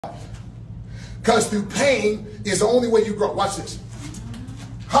Because through pain is the only way you grow. Watch this.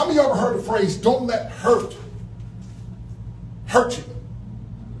 How many of you ever heard the phrase, don't let hurt you?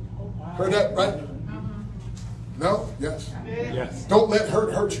 Heard that, right? No? Yes? Yes. Don't let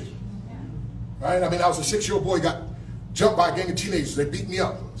hurt you. Right? I mean, I was a 6-year-old boy, got jumped by a gang of teenagers. They beat me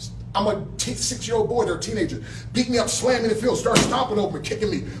up. I'm a 6-year-old boy, they're teenagers. Beat me up, slammed me in the field, started stomping over me,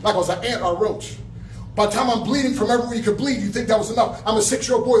 kicking me like I was an ant or a roach. By the time I'm bleeding from everywhere you could bleed, you think that was enough. I'm a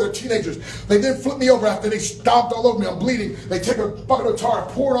 6-year-old boy, they're teenagers. They then flip me over after they stomped all over me. I'm bleeding. They take a bucket of tar,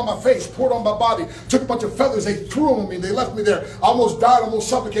 pour it on my face, pour it on my body, took a bunch of feathers, they threw them on me, they left me there. I almost died, almost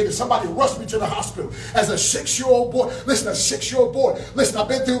suffocated. Somebody rushed me to the hospital. As a 6-year-old boy, listen, a 6-year-old boy, listen, I've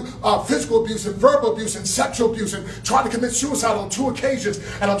been through physical abuse and verbal abuse and sexual abuse and tried to commit suicide on 2 occasions,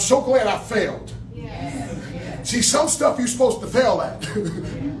 and I'm so glad I failed. Yes. See, some stuff you're supposed to fail at.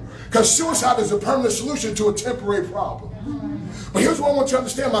 Because suicide is a permanent solution to a temporary problem. But here's what I want you to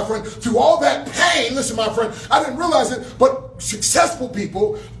understand, my friend. Through all that pain, listen, my friend, I didn't realize it, but successful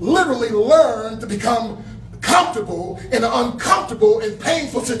people literally learn to become comfortable in an uncomfortable and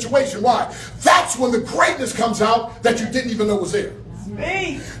painful situation. Why? That's when the greatness comes out that you didn't even know was there.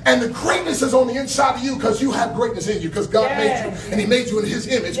 And the greatness is on the inside of you because you have greatness in you, because God made you, and he made you in his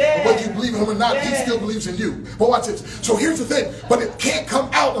image. Whether you believe in him or not, he still believes in you. But watch this. So here's the thing. But it can't come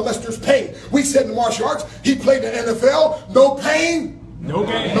out unless there's pain. We said in the martial arts, he played in the NFL, no pain, no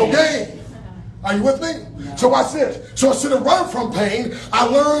gain. No gain. Are you with me? So watch this. So instead of running from pain, I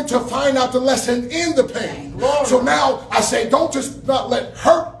learned to find out the lesson in the pain. So now I say, don't just not let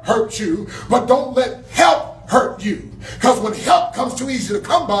hurt you, but don't let help hurt you. Because when help comes too easy to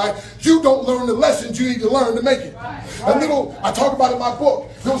come by, you don't learn the lessons you need to learn to make it. I talk about in my book,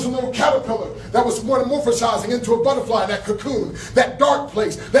 there was a little caterpillar that was metamorphosizing into a butterfly in that cocoon, that dark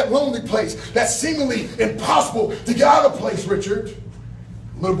place, that lonely place, that seemingly impossible to get out of place, Richard.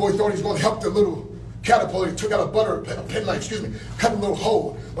 The little boy thought he was going to help the little caterpillar. He took out a penknife, cut a little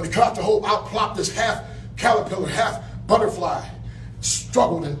hole. When he cut out the hole, out plopped this half caterpillar, half butterfly,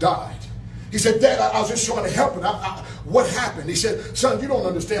 struggled and died. He said, Dad, I was just trying to help it. What happened? He said, son, you don't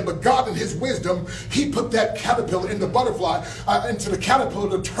understand, but God in his wisdom, he put that caterpillar in the butterfly, into the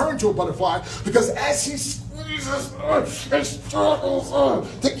caterpillar to turn to a butterfly, because as he squeezes and struggles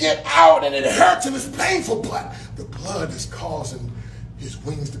to get out, and it hurts and it's painful, but the blood is causing his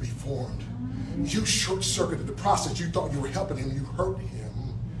wings to be formed. You short-circuited the process. You thought you were helping him. You hurt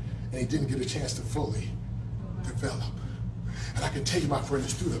him, and he didn't get a chance to fully develop. And I can tell you, my friend,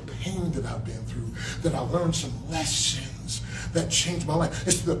 it's through the pain that I've been through that I learned some lessons that changed my life.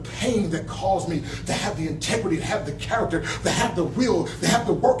 It's the pain that caused me to have the integrity, to have the character, to have the will, to have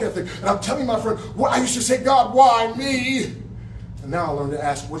the work ethic. And I'm telling you, my friend, I used to say, God, why me? And now I learned to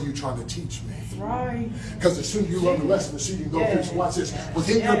ask, what are you trying to teach me? Right. Because the sooner you learn the lesson, the sooner you can go through. So watch this.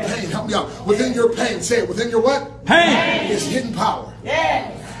 Within your pain, help me out. Within your pain, say it. Within your what? Pain. Is hidden power.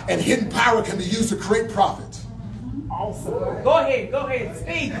 And hidden power can be used to create profit. Awesome. Go ahead,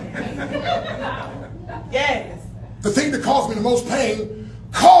 speak. Yes. The thing that caused me the most pain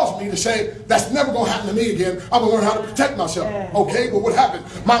caused me to say, that's never going to happen to me again. I'm going to learn how to protect myself. Okay, well, what happened?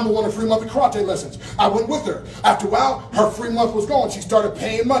 Mama wanted free month of karate lessons. I went with her. After a while, her free month was gone. She started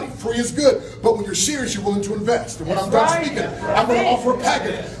paying money. Free is good, but when you're serious, you're willing to invest. And when I'm done speaking, I'm going to offer a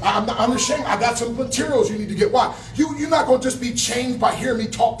package. I'm ashamed. I got some materials you need to get. Why? You're not going to just be changed by hearing me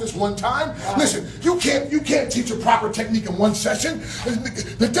talk this one time. Listen, you can't teach a proper technique in one session.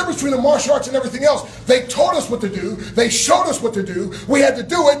 The difference between the martial arts and everything else, they told us what to do. They showed us what to do. We had to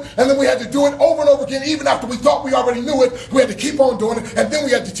do it, and then we had to do it over and over again. Even after we thought we already knew it, we had to keep on doing it, and then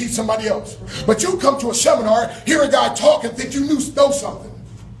we had to teach somebody else. But you come to a seminar, hear a guy talk, and think you know something.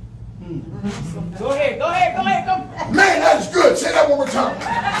 Go ahead. Come. Man, that is good. Say that one more time.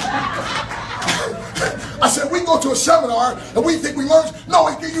 I said, we go to a seminar and we think we learn. No,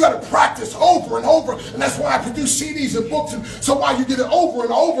 you got to practice over and over. And that's why I produce CDs and books. And so why you did it over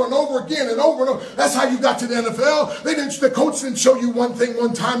and over and over again and over and over. That's how you got to the NFL. The coach didn't show you one thing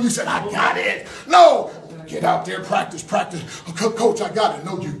one time. You said, I got it. No. Get out there, practice. Coach, I got it.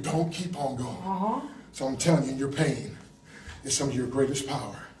 No, you don't. Keep on going. So I'm telling you, in your pain is some of your greatest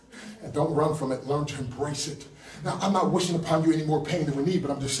power. And don't run from it. Learn to embrace it. Now, I'm not wishing upon you any more pain than we need, but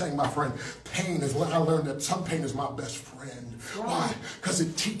I'm just saying, my friend, pain is when I learned that some pain is my best friend. Why? Because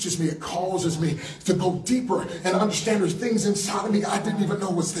it teaches me, it causes me to go deeper and understand there's things inside of me I didn't even know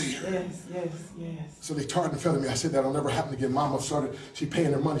was there. Yes. So they tarred and feathered me. I said, that'll never happen again. Mama started, she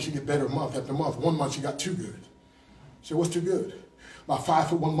paying her money. She get better month after month. 1 month, she got too good. I said, what's too good? My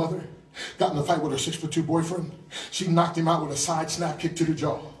 5'1" mother got in a fight with her 6'2" boyfriend. She knocked him out with a side snap kick to the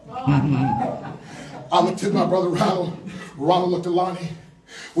jaw. I looked at my brother Ronald. Ronald looked at Lonnie.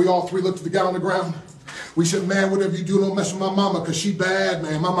 We all three looked at the guy on the ground. We said, man, whatever you do, don't mess with my mama, because she bad,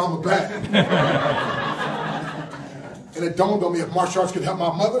 man. My mama bad. And it dawned on me, if martial arts could help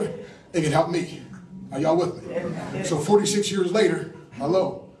my mother, it could help me. Are y'all with me? So 46 years later,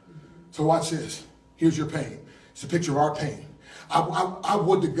 hello. So watch this. Here's your pain. It's a picture of our pain. I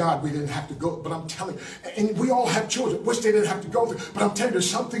would to God we didn't have to go, but I'm telling you, and we all have children, wish they didn't have to go through, but I'm telling you, there's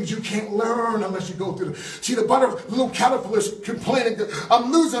some things you can't learn unless you go through them. See, the little caterpillars complaining,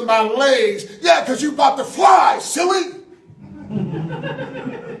 I'm losing my legs. Yeah, because you about to fly, silly.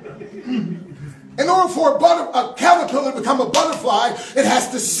 In order for a caterpillar to become a butterfly, it has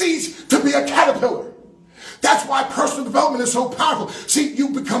to cease to be a caterpillar. That's why personal development is so powerful. See, you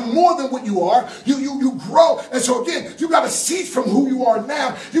become more than what you are. You grow. And so again, you got to cease from who you are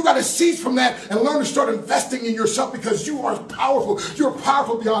now. You got to cease from that and learn to start investing in yourself, because you are powerful. You're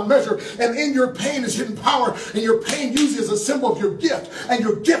powerful beyond measure. And in your pain is hidden power. And your pain usually is a symbol of your gift. And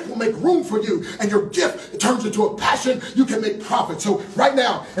your gift will make room for you. And your gift, it turns into a passion. You can make profit. So right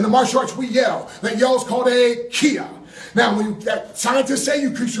now, in the martial arts, we yell. That yell is called a kia. Now, when scientists say you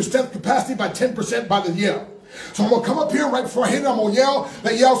increase your strength capacity by 10% by the yell. So I'm going to come up here right before I hit it. I'm going to yell.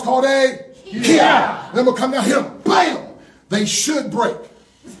 That yell's called a kia. And then I'm going to come down here. Bam! They should break.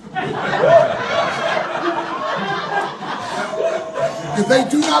 If they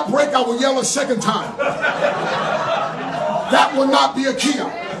do not break, I will yell a second time. That will not be a kia.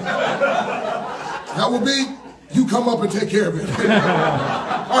 That will be, you come up and take care of it. All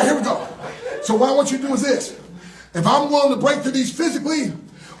right, here we go. So what I want you to do is this. If I'm willing to break through these physically,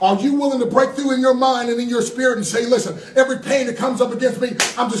 are you willing to break through in your mind and in your spirit and say, listen, every pain that comes up against me,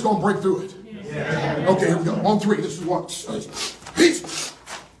 I'm just going to break through it? Yeah. Okay, here we go. On three. This is one. Peace.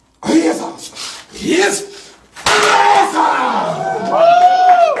 Yes.